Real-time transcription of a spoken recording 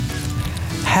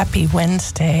Happy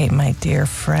Wednesday, my dear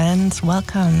friends.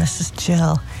 Welcome. This is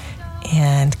Jill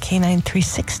and Canine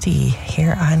 360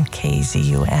 here on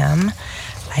KZUM.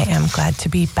 I am glad to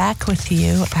be back with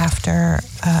you after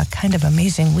a kind of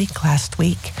amazing week last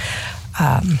week.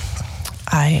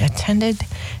 I attended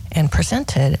and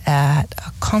presented at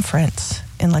a conference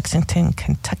in Lexington,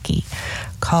 Kentucky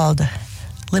called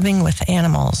Living with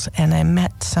Animals, and I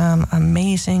met some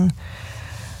amazing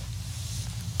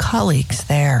colleagues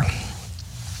there.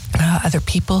 Other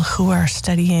people who are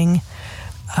studying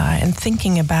and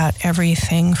thinking about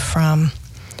everything from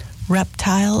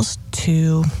reptiles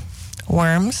to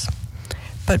worms,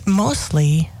 but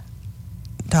mostly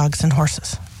dogs and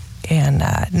horses. And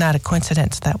not a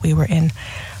coincidence that we were in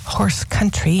horse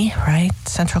country, right?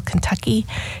 Central Kentucky,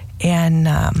 and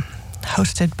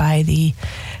hosted by the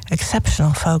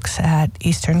exceptional folks at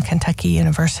Eastern Kentucky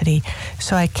University.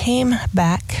 So I came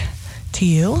back to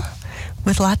you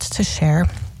with lots to share.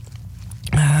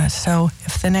 So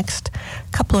if the next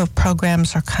couple of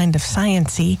programs are kind of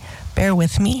science-y, bear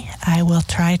with me. I will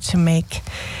try to make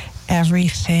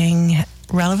everything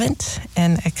relevant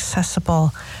and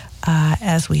accessible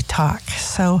as we talk.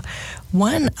 So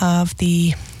one of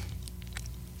the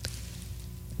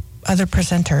other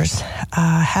presenters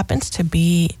happens to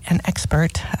be an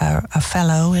expert, a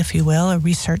fellow, if you will, a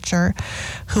researcher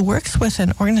who works with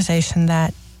an organization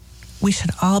that we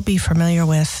should all be familiar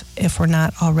with if we're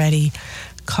not already,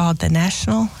 called the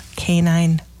National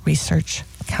Canine Research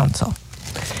Council.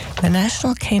 The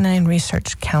National Canine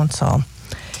Research Council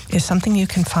is something you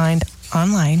can find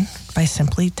online by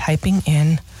simply typing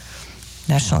in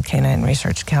National Canine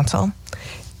Research Council,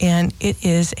 and it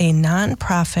is a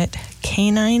nonprofit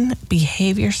canine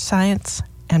behavior science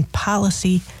and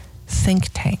policy think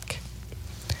tank.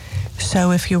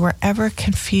 So if you were ever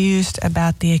confused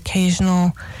about the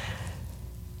occasional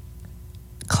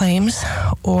claims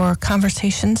or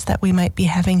conversations that we might be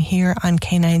having here on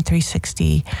Canine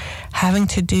 360 having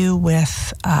to do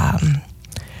with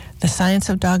the science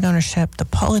of dog ownership, the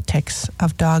politics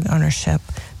of dog ownership,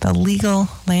 the legal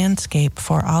landscape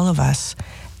for all of us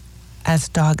as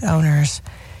dog owners,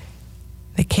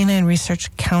 the Canine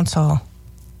Research Council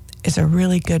is a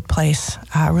really good place,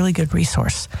 a really good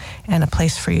resource, and a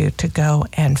place for you to go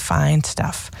and find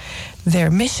stuff.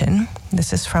 Their mission,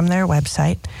 this is from their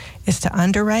website, is to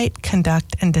underwrite,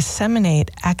 conduct, and disseminate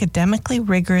academically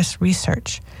rigorous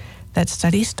research that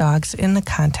studies dogs in the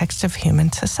context of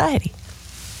human society.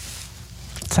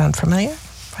 Sound familiar,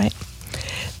 right?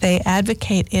 They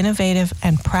advocate innovative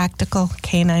and practical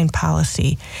canine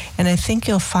policy, and I think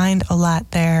you'll find a lot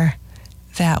there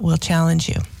that will challenge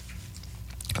you.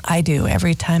 I do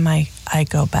every time I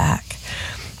go back.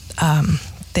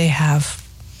 They have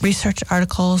research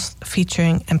articles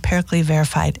featuring empirically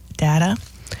verified data,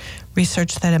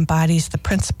 research that embodies the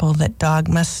principle that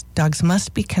dogs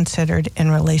must be considered in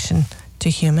relation to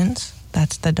humans.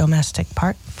 That's the domestic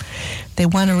part. They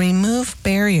want to remove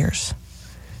barriers,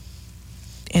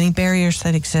 any barriers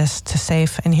that exist to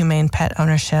safe and humane pet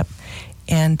ownership,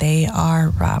 and they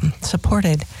are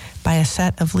supported by a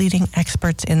set of leading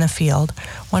experts in the field,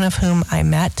 one of whom I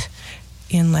met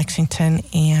in Lexington,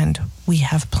 and we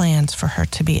have plans for her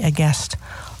to be a guest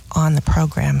on the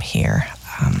program here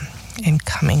in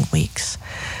coming weeks.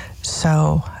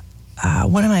 So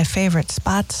one of my favorite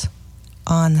spots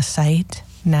on the site,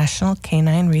 National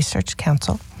Canine Research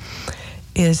Council,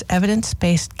 is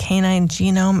Evidence-Based Canine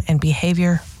Genome and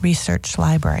Behavior Research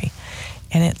Library.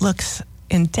 And it looks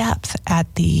in depth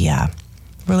at the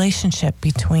relationship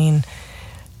between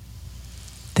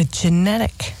the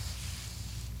genetic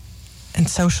and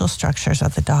social structures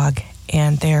of the dog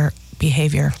and their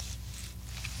behavior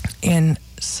in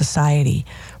society,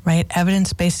 right?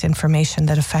 Evidence-based information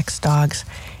that affects dogs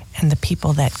and the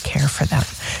people that care for them.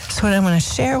 So what I want to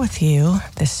share with you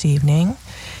this evening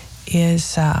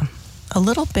is a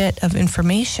little bit of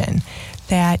information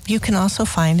that you can also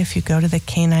find if you go to the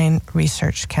Canine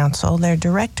Research Council. Their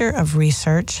director of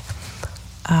research,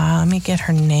 let me get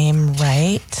her name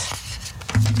right.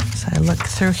 So I look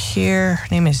through here. Her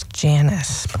name is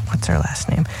Janice. What's her last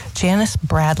name? Janice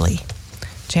Bradley.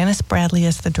 Janice Bradley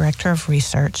is the director of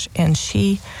research, and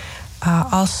she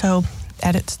also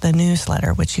edits the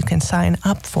newsletter, which you can sign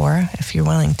up for if you're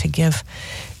willing to give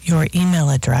your email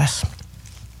address.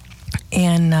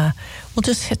 And we'll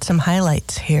just hit some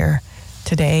highlights here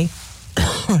today.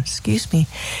 Excuse me.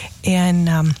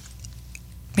 And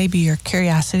maybe your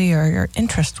curiosity or your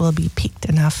interest will be piqued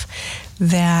enough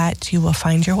that you will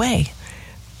find your way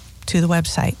to the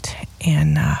website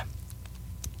and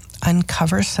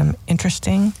uncover some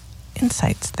interesting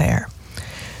insights there.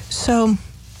 So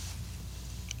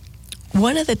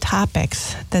One of the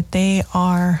topics that they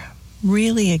are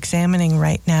really examining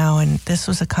right now, and this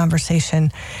was a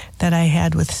conversation that I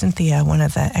had with Cynthia, one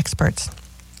of the experts,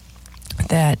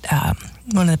 that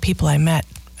one of the people I met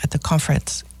at the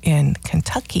conference in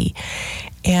Kentucky,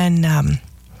 and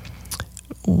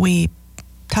we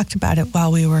talked about it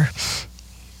while we were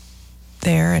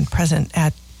there and present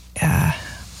at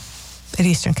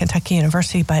Eastern Kentucky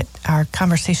University, but our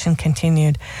conversation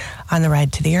continued on the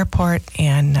ride to the airport,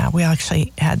 and we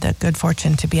actually had the good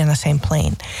fortune to be on the same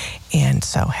plane, and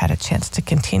so had a chance to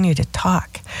continue to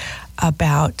talk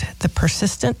about the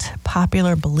persistent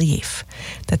popular belief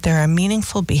that there are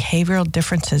meaningful behavioral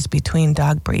differences between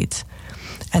dog breeds,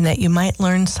 and that you might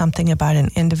learn something about an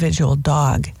individual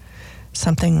dog,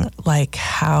 something like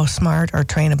how smart or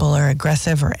trainable or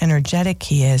aggressive or energetic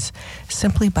he is,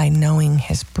 simply by knowing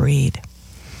his breed.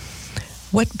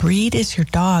 What breed is your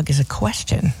dog is a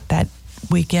question that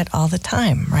we get all the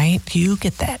time, right? You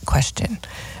get that question.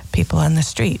 People on the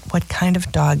street, what kind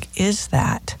of dog is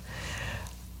that?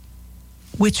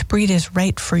 Which breed is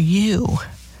right for you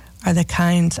are the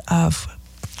kinds of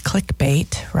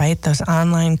clickbait, right? Those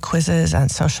online quizzes on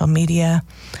social media.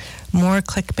 More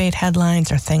clickbait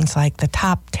headlines are things like the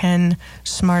top 10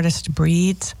 smartest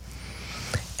breeds.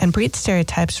 And breed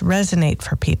stereotypes resonate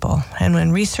for people. And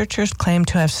when researchers claim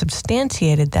to have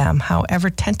substantiated them, however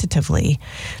tentatively,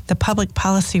 the public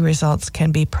policy results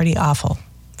can be pretty awful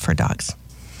for dogs.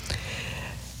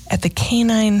 At the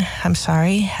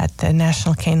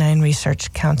National Canine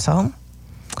Research Council,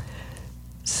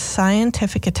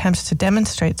 scientific attempts to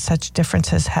demonstrate such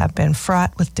differences have been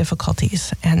fraught with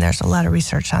difficulties, and there's a lot of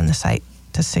research on the site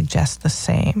to suggest the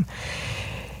same.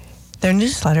 Their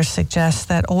newsletter suggests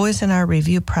that always in our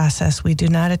review process, we do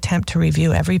not attempt to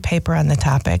review every paper on the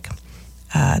topic,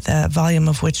 the volume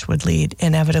of which would lead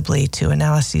inevitably to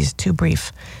analyses too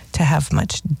brief to have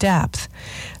much depth,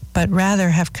 but rather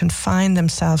have confined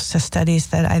themselves to studies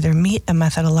that either meet a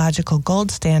methodological gold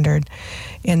standard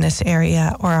in this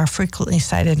area or are frequently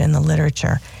cited in the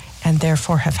literature and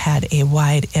therefore have had a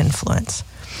wide influence.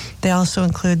 They also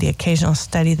include the occasional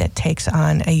study that takes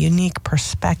on a unique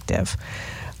perspective.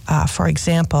 For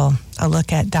example, a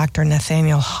look at Dr.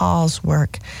 Nathaniel Hall's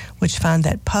work, which found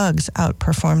that pugs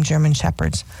outperform German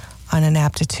Shepherds on an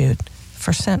aptitude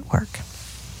for scent work.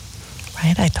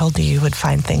 Right? I told you would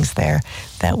find things there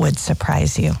that would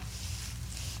surprise you.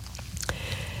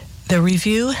 The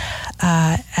review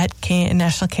at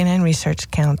National Canine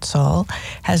Research Council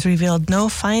has revealed no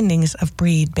findings of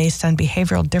breed based on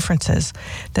behavioral differences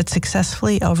that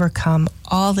successfully overcome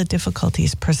all the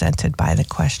difficulties presented by the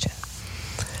question.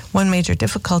 One major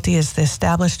difficulty is the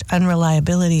established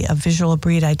unreliability of visual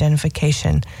breed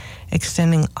identification,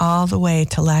 extending all the way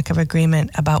to lack of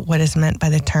agreement about what is meant by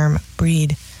the term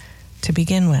breed to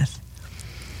begin with.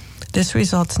 This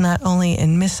results not only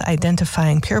in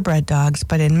misidentifying purebred dogs,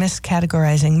 but in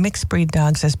miscategorizing mixed breed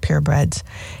dogs as purebreds,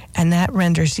 and that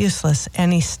renders useless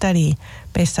any study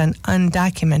based on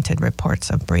undocumented reports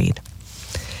of breed.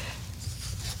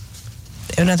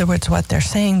 In other words, what they're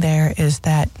saying there is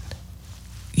that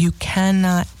you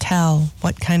cannot tell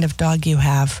what kind of dog you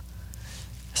have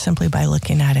simply by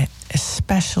looking at it,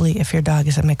 especially if your dog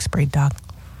is a mixed breed dog.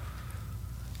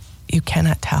 You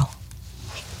cannot tell.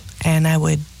 And I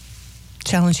would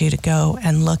challenge you to go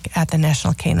and look at the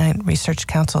National Canine Research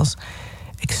Council's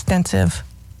extensive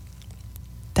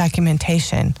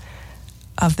documentation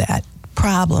of that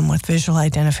problem with visual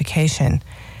identification.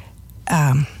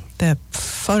 The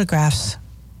photographs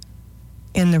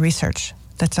in the research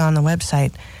that's on the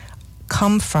website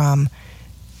come from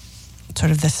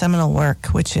sort of the seminal work,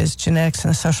 which is Genetics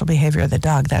and the Social Behavior of the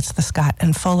Dog. That's the Scott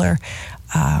and Fuller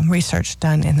research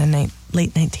done in the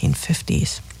late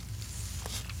 1950s.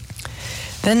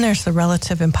 Then there's the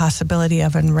relative impossibility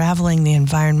of unraveling the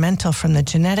environmental from the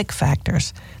genetic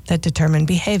factors that determine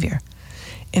behavior.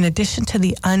 In addition to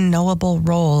the unknowable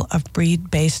role of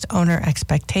breed-based owner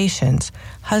expectations,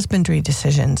 husbandry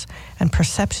decisions, and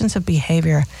perceptions of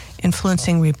behavior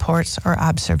influencing reports or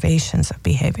observations of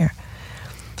behavior.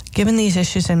 Given these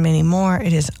issues and many more,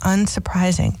 it is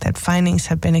unsurprising that findings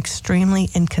have been extremely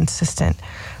inconsistent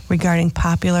regarding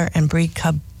popular and breed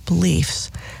cub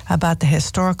beliefs about the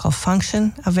historical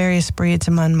function of various breeds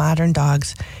among modern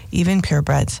dogs, even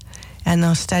purebreds, and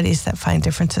those studies that find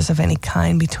differences of any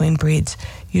kind between breeds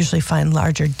usually find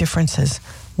larger differences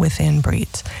within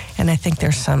breeds. And I think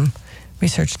there's some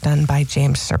research done by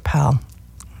James Serpell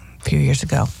a few years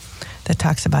ago that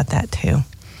talks about that too.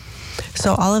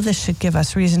 So all of this should give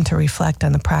us reason to reflect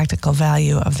on the practical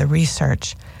value of the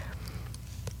research.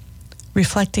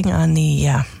 Reflecting on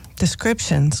the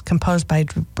descriptions composed by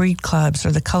breed clubs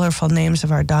or the colorful names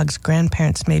of our dog's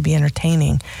grandparents may be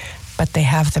entertaining, but they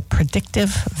have the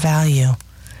predictive value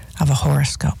of a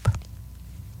horoscope.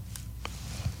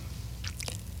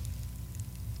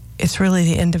 It's really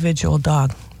the individual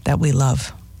dog that we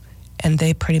love, and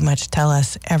they pretty much tell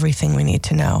us everything we need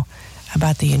to know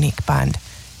about the unique bond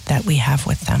that we have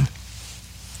with them.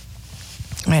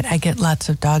 Right, I get lots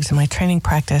of dogs in my training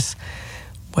practice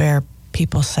where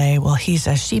people say, well, he's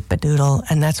a sheepadoodle,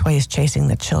 and that's why he's chasing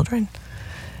the children.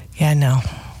 Yeah, no.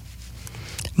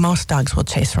 Most dogs will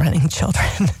chase running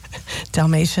children.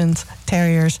 Dalmatians,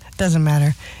 terriers, doesn't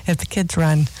matter. If the kids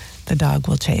run, the dog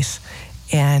will chase.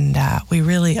 And we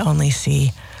really only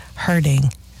see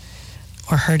herding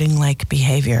or herding-like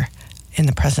behavior in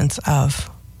the presence of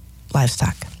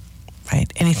livestock,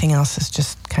 right? Anything else is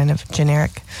just kind of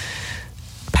generic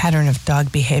pattern of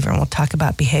dog behavior, and we'll talk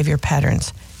about behavior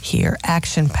patterns here,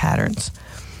 action patterns.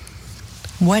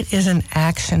 What is an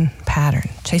action pattern?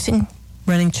 Chasing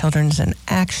running children is an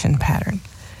action pattern.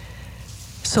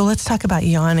 So let's talk about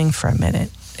yawning for a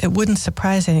minute. It wouldn't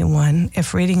surprise anyone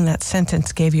if reading that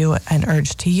sentence gave you an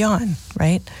urge to yawn,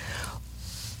 right?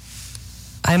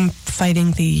 I'm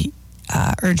fighting the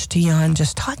urge to yawn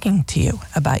just talking to you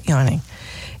about yawning.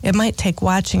 It might take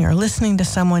watching or listening to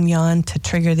someone yawn to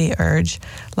trigger the urge.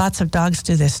 Lots of dogs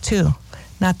do this too.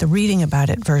 Not the reading about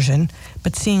it version,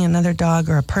 but seeing another dog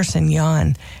or a person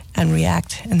yawn and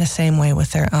react in the same way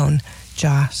with their own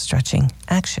jaw-stretching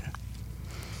action.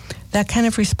 That kind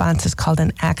of response is called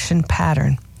an action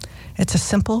pattern. It's a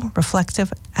simple,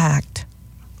 reflective act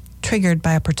triggered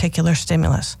by a particular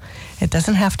stimulus. It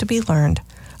doesn't have to be learned,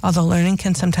 although learning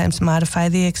can sometimes modify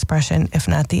the expression, if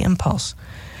not the impulse.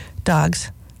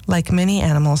 Dogs, like many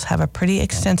animals, have a pretty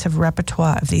extensive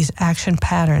repertoire of these action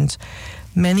patterns,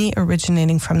 many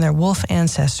originating from their wolf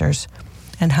ancestors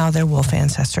and how their wolf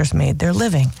ancestors made their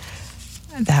living.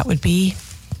 That would be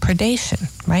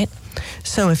predation, right?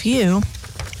 So if you,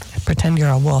 pretend you're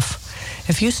a wolf,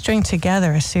 if you string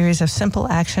together a series of simple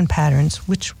action patterns,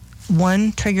 which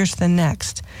one triggers the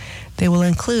next, they will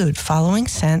include following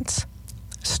scents,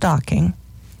 stalking,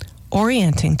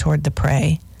 orienting toward the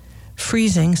prey,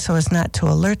 freezing so as not to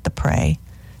alert the prey,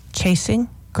 chasing,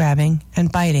 grabbing,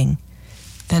 and biting.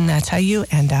 Then that's how you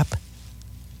end up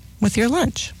with your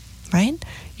lunch, right?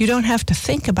 You don't have to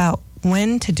think about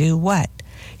when to do what.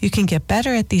 You can get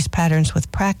better at these patterns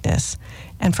with practice,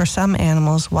 and for some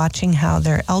animals, watching how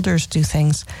their elders do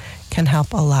things can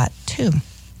help a lot too.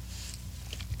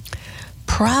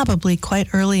 Probably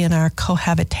quite early in our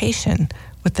cohabitation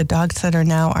with the dogs that are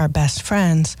now our best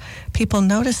friends, people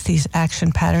noticed these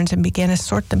action patterns and began to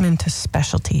sort them into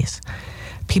specialties.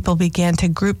 People began to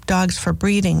group dogs for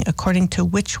breeding according to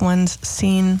which ones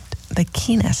seemed the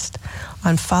keenest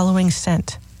on following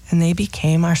scent, and they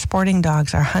became our sporting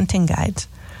dogs, our hunting guides.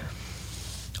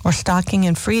 Or stalking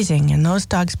and freezing, and those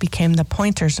dogs became the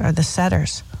pointers or the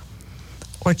setters.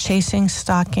 Or chasing,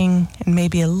 stalking, and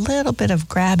maybe a little bit of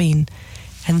grabbing,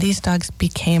 and these dogs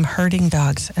became herding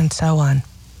dogs, and so on.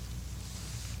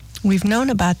 We've known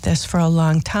about this for a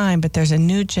long time, but there's a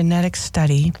new genetic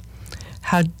study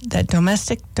how that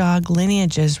domestic dog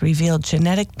lineages revealed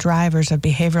genetic drivers of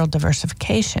behavioral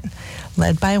diversification,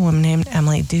 led by a woman named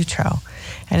Emily Dutrow.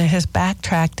 And it has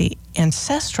backtracked the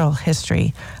ancestral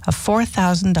history of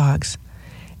 4,000 dogs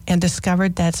and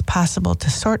discovered that it's possible to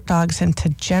sort dogs into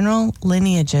general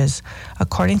lineages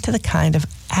according to the kind of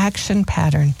action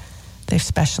pattern they've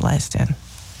specialized in,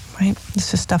 right?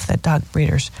 This is stuff that dog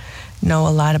breeders know a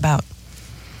lot about.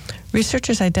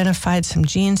 Researchers identified some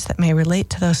genes that may relate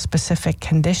to those specific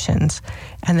conditions,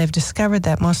 and they've discovered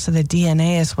that most of the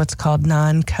DNA is what's called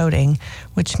non-coding,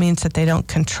 which means that they don't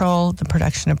control the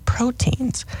production of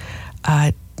proteins.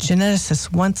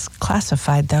 Geneticists once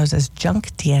classified those as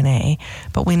junk DNA,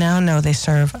 but we now know they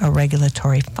serve a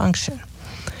regulatory function.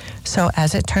 So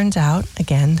as it turns out,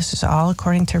 again, this is all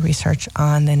according to research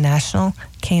on the National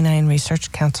Canine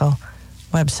Research Council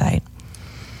website,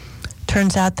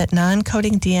 turns out that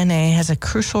non-coding DNA has a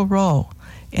crucial role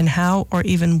in how or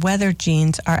even whether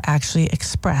genes are actually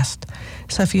expressed.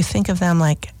 So if you think of them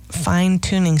like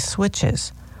fine-tuning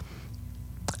switches,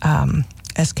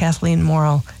 as Kathleen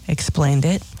Morrill explained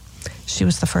it, she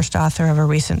was the first author of a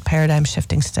recent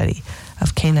paradigm-shifting study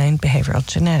of canine behavioral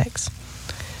genetics.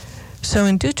 So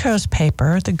in Dutrow's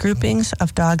paper, the groupings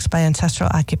of dogs by ancestral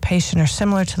occupation are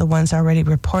similar to the ones already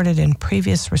reported in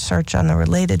previous research on the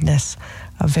relatedness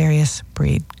of various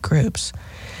breed groups.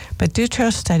 But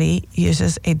Dutrow's study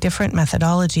uses a different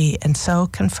methodology and so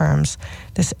confirms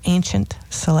this ancient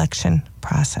selection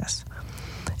process.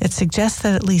 It suggests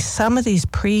that at least some of these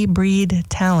pre-breed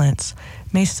talents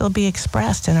may still be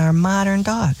expressed in our modern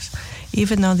dogs,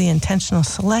 even though the intentional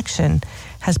selection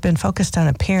has been focused on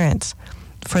appearance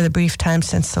for the brief time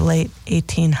since the late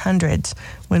 1800s,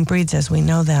 when breeds as we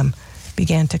know them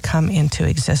began to come into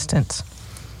existence.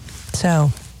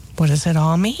 So, what does it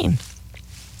all mean?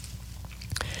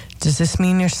 Does this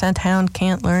mean your scent hound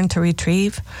can't learn to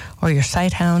retrieve, or your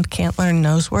sight hound can't learn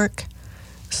nose work?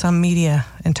 Some media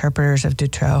interpreters of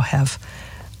Dutroux have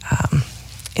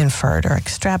inferred or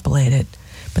extrapolated,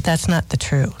 but that's not the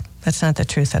truth. That's not the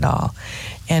truth at all.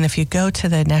 And if you go to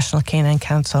the National Canine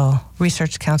Council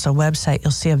Research Council website,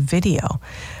 you'll see a video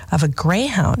of a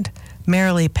greyhound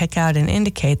merrily pick out and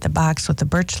indicate the box with the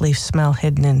birch leaf smell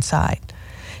hidden inside.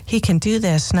 He can do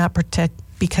this not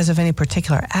because of any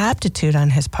particular aptitude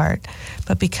on his part,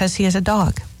 but because he is a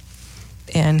dog.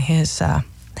 And his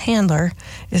handler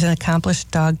is an accomplished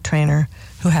dog trainer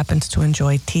who happens to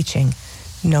enjoy teaching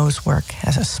nose work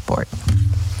as a sport.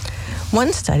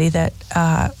 One study that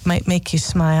might make you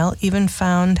smile even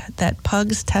found that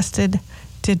pugs tested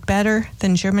did better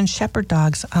than German Shepherd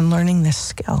dogs on learning this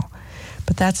skill.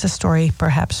 But that's a story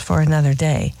perhaps for another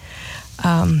day.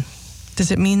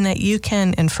 Does it mean that you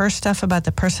can infer stuff about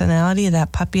the personality of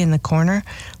that puppy in the corner,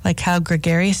 like how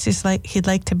gregarious he'd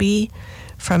like to be,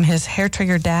 from his hair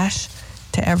trigger dash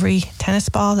to every tennis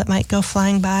ball that might go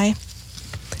flying by?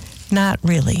 Not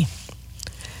really.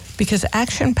 Because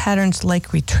action patterns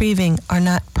like retrieving are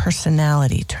not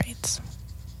personality traits.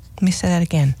 Let me say that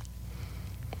again.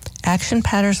 Action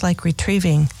patterns like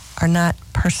retrieving are not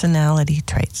personality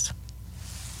traits.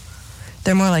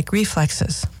 They're more like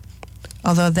reflexes,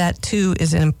 although that too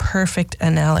is an imperfect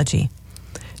analogy.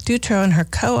 Dutroux and her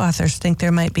co-authors think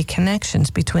there might be connections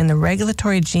between the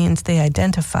regulatory genes they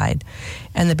identified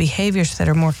and the behaviors that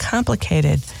are more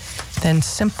complicated than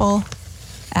simple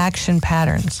action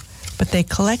patterns, but they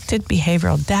collected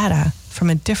behavioral data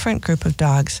from a different group of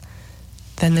dogs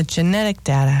than the genetic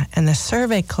data, and the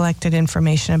survey collected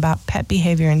information about pet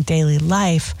behavior in daily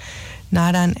life,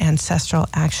 not on ancestral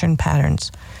action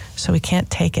patterns, so we can't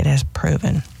take it as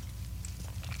proven.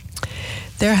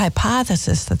 Their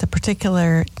hypothesis that the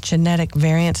particular genetic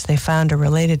variants they found are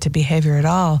related to behavior at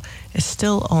all is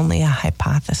still only a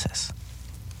hypothesis.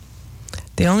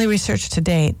 The only research to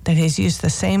date that has used the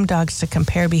same dogs to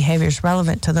compare behaviors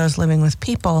relevant to those living with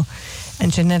people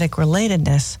and genetic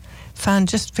relatedness found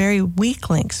just very weak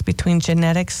links between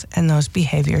genetics and those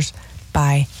behaviors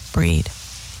by breed.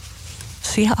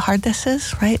 See how hard this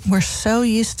is, right? We're so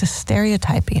used to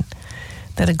stereotyping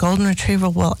that a golden retriever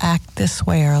will act this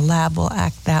way or a lab will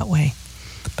act that way.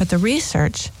 But the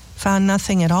research found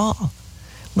nothing at all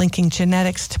linking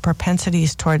genetics to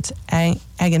propensities towards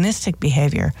agonistic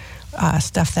behavior,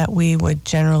 stuff that we would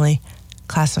generally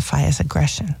classify as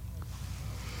aggression.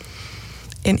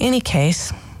 In any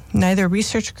case, neither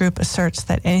research group asserts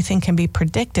that anything can be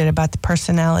predicted about the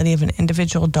personality of an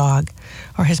individual dog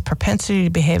or his propensity to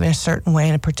behave in a certain way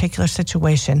in a particular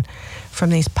situation from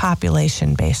these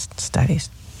population-based studies.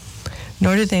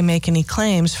 Nor do they make any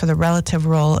claims for the relative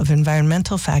role of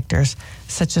environmental factors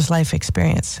such as life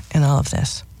experience in all of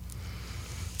this.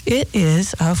 It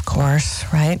is, of course,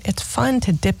 right? It's fun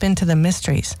to dip into the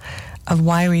mysteries of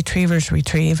why retrievers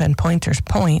retrieve and pointers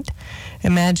point,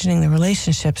 imagining the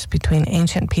relationships between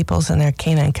ancient peoples and their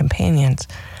canine companions.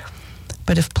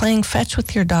 But if playing fetch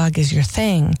with your dog is your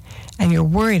thing, and you're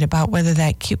worried about whether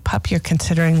that cute pup you're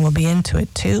considering will be into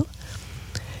it too,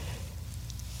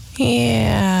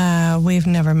 yeah, we've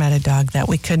never met a dog that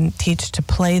we couldn't teach to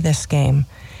play this game,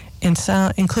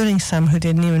 including some who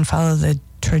didn't even follow the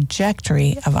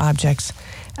trajectory of objects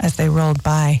as they rolled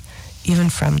by, even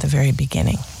from the very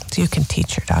beginning. So you can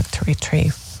teach your dog to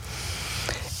retrieve.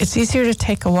 It's easier to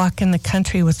take a walk in the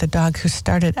country with a dog who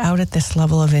started out at this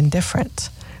level of indifference,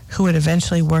 who would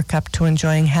eventually work up to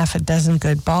enjoying half a dozen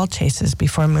good ball chases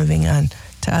before moving on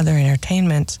to other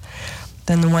entertainments,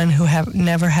 than the one who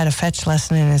never had a fetch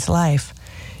lesson in his life,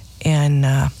 and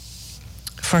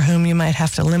for whom you might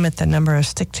have to limit the number of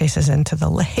stick chases into the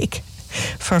lake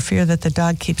for fear that the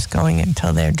dog keeps going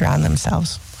until they drown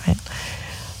themselves, right?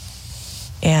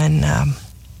 And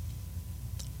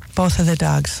both of the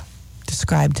dogs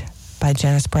described by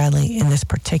Janice Bradley in this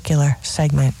particular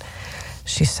segment,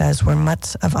 she says, were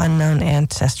mutts of unknown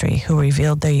ancestry who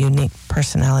revealed their unique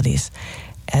personalities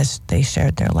as they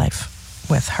shared their life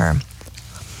with her.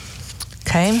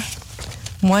 Okay,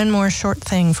 one more short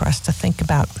thing for us to think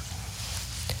about.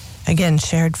 Again,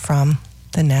 shared from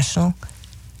the National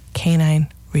Canine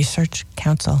Research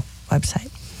Council website.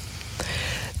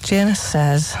 Janice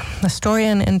says, a story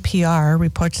on NPR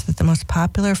reports that the most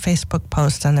popular Facebook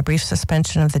post on the brief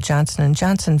suspension of the Johnson &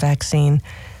 Johnson vaccine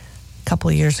a couple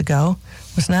of years ago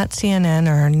was not CNN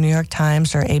or New York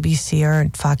Times or ABC or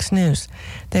Fox News.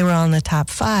 They were all in the top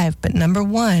 5, but number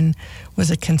 1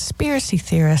 was a conspiracy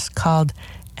theorist called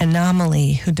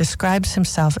Anomaly, who describes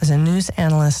himself as a news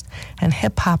analyst and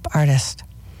hip-hop artist.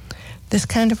 This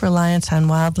kind of reliance on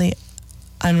wildly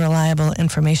unreliable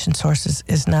information sources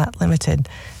is not limited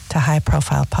to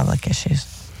high-profile public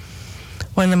issues.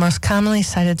 One of the most commonly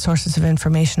cited sources of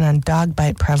information on dog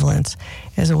bite prevalence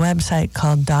is a website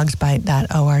called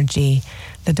dogsbite.org,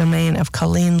 the domain of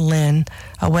Colleen Lynn,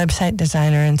 a website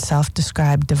designer and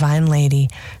self-described divine lady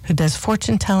who does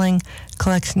fortune-telling,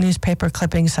 collects newspaper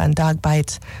clippings on dog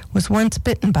bites, was once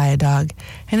bitten by a dog,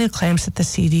 and who claims that the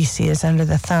CDC is under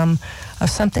the thumb of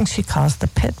something she calls the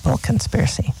pit bull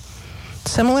conspiracy.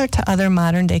 Similar to other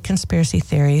modern-day conspiracy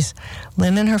theories,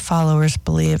 Lynn and her followers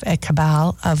believe a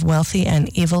cabal of wealthy and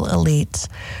evil elites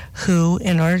who,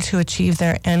 in order to achieve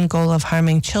their end goal of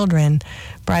harming children,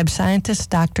 bribe scientists,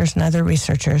 doctors, and other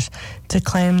researchers to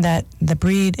claim that the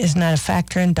breed is not a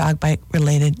factor in dog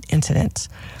bite-related incidents.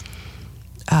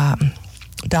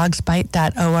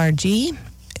 Dogsbite.org,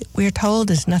 we're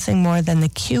told, is nothing more than the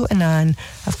QAnon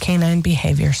of canine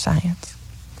behavior science.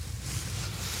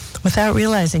 Without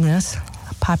realizing this,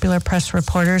 popular press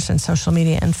reporters and social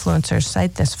media influencers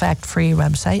cite this fact-free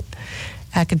website.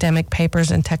 Academic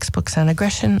papers and textbooks on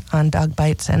aggression, on dog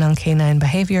bites, and on canine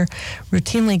behavior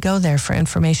routinely go there for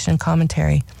information and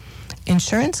commentary.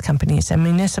 Insurance companies and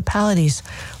municipalities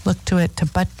look to it to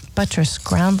buttress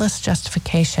groundless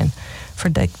justification for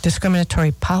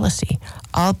discriminatory policy,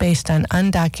 all based on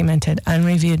undocumented,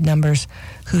 unreviewed numbers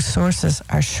whose sources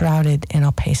are shrouded in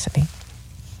opacity.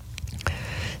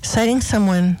 Citing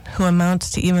someone who amounts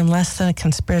to even less than a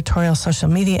conspiratorial social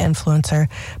media influencer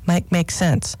might make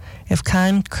sense if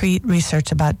concrete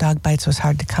research about dog bites was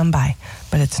hard to come by,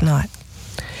 but it's not.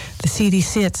 The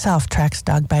CDC itself tracks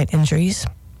dog bite injuries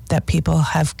that people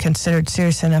have considered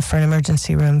serious enough for an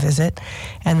emergency room visit,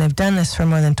 and they've done this for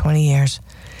more than 20 years.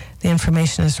 The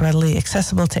information is readily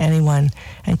accessible to anyone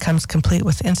and comes complete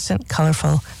with instant,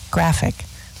 colorful, graphic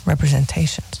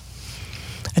representations.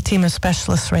 A team of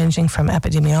specialists ranging from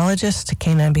epidemiologists to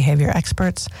canine behavior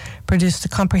experts produced a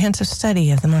comprehensive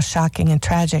study of the most shocking and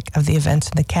tragic of the events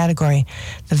in the category,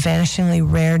 the vanishingly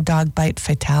rare dog bite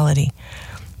fatality.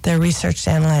 Their research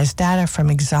analyzed data from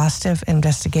exhaustive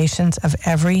investigations of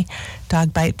every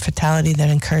dog bite fatality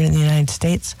that occurred in the United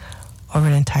States over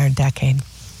an entire decade.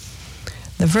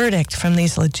 The verdict from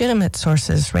these legitimate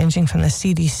sources, ranging from the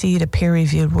CDC to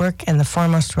peer-reviewed work and the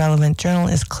foremost relevant journal,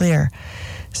 is clear.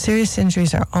 Serious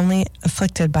injuries are only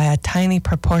afflicted by a tiny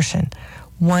proportion,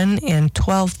 1 in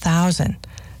 12,000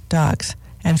 dogs,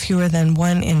 and fewer than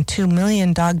 1 in 2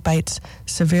 million dog bites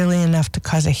severely enough to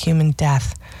cause a human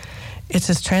death. It's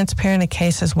as transparent a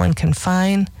case as one can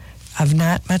find. I've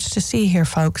not much to see here,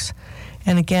 folks.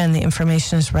 And again, the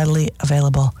information is readily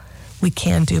available. We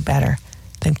can do better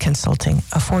than consulting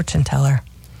a fortune teller.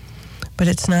 But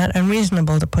it's not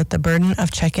unreasonable to put the burden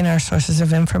of checking our sources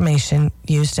of information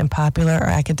used in popular or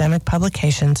academic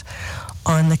publications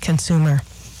on the consumer,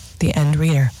 the end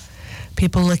reader.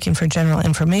 People looking for general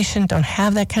information don't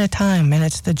have that kind of time, and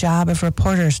it's the job of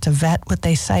reporters to vet what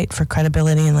they cite for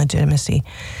credibility and legitimacy.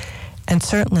 And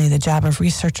certainly the job of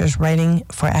researchers writing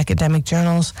for academic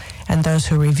journals and those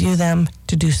who review them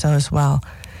to do so as well.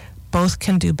 Both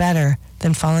can do better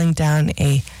than falling down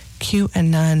a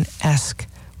QAnon-esque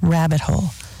rabbit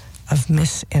hole of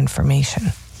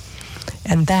misinformation.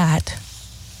 And that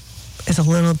is a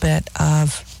little bit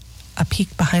of a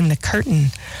peek behind the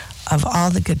curtain of all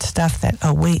the good stuff that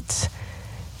awaits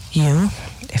you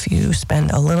if you spend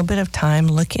a little bit of time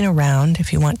looking around.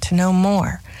 If you want to know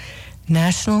more,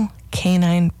 National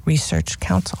Canine Research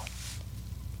Council.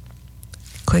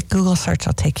 Quick Google search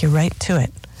will take you right to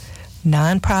it.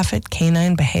 Nonprofit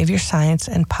canine behavior science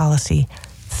and policy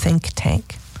think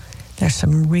tank. There's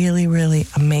some really, really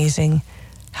amazing,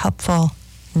 helpful,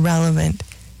 relevant,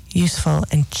 useful,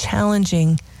 and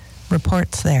challenging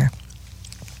reports there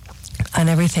on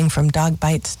everything from dog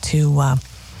bites to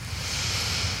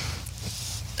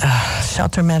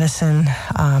shelter medicine,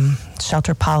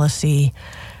 shelter policy.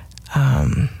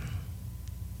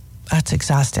 That's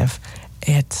exhaustive.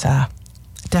 It's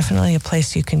definitely a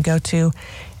place you can go to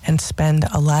and spend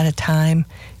a lot of time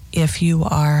if you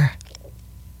are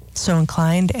so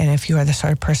inclined, and if you are the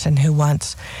sort of person who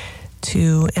wants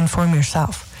to inform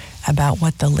yourself about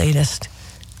what the latest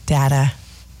data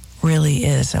really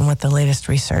is and what the latest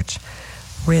research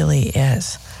really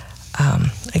is.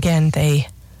 Again, they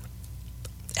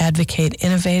advocate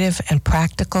innovative and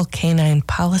practical canine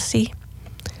policy.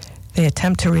 They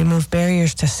attempt to remove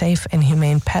barriers to safe and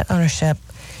humane pet ownership,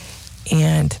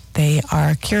 And they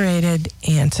are curated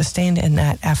and sustained in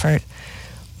that effort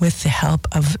with the help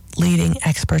of leading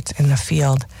experts in the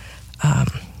field,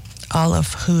 all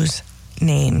of whose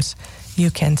names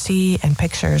you can see, and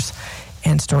pictures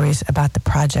and stories about the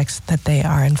projects that they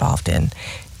are involved in.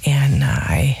 And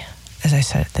as I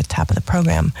said at the top of the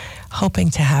program, hoping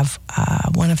to have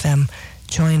one of them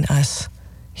join us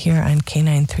here on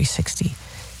Canine 360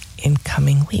 in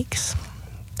coming weeks.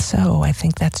 So I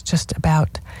think that's just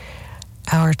about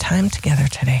our time together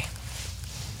today.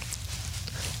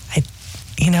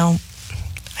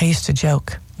 I used to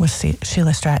joke with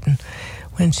Sheila Stratton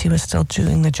when she was still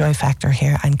doing the Joy Factor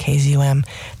here on KZUM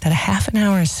that a half an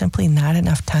hour is simply not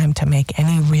enough time to make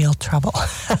any real trouble.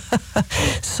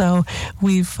 So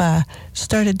we've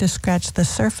started to scratch the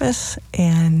surface,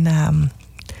 and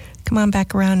come on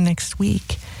back around next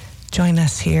week. Join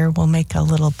us here. We'll make a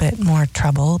little bit more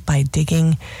trouble by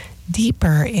digging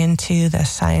deeper into the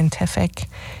scientific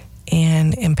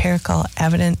and empirical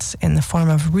evidence in the form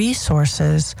of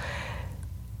resources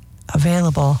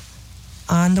available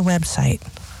on the website,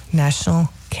 National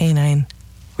Canine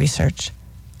Research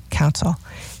Council.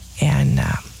 And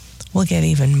we'll get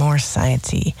even more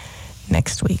science-y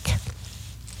next week,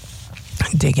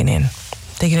 digging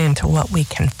into what we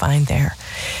can find there.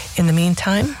 In the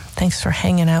meantime, thanks for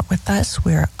hanging out with us.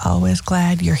 We're always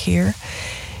glad you're here.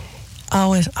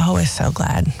 Always so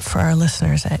glad for our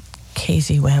listeners at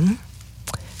KZUM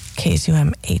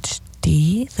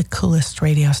HD, the coolest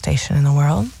radio station in the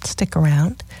world. Stick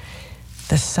around.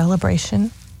 The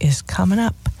celebration is coming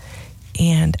up,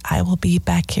 and I will be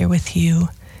back here with you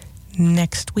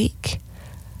next week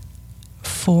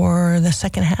for the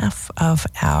second half of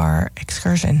our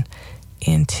excursion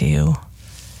into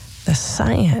the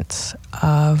science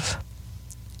of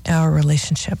our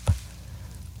relationship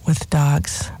with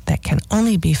dogs that can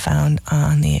only be found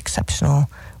on the exceptional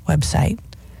website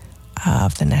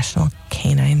of the National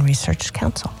Canine Research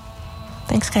Council.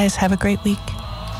 Thanks, guys. Have a great week.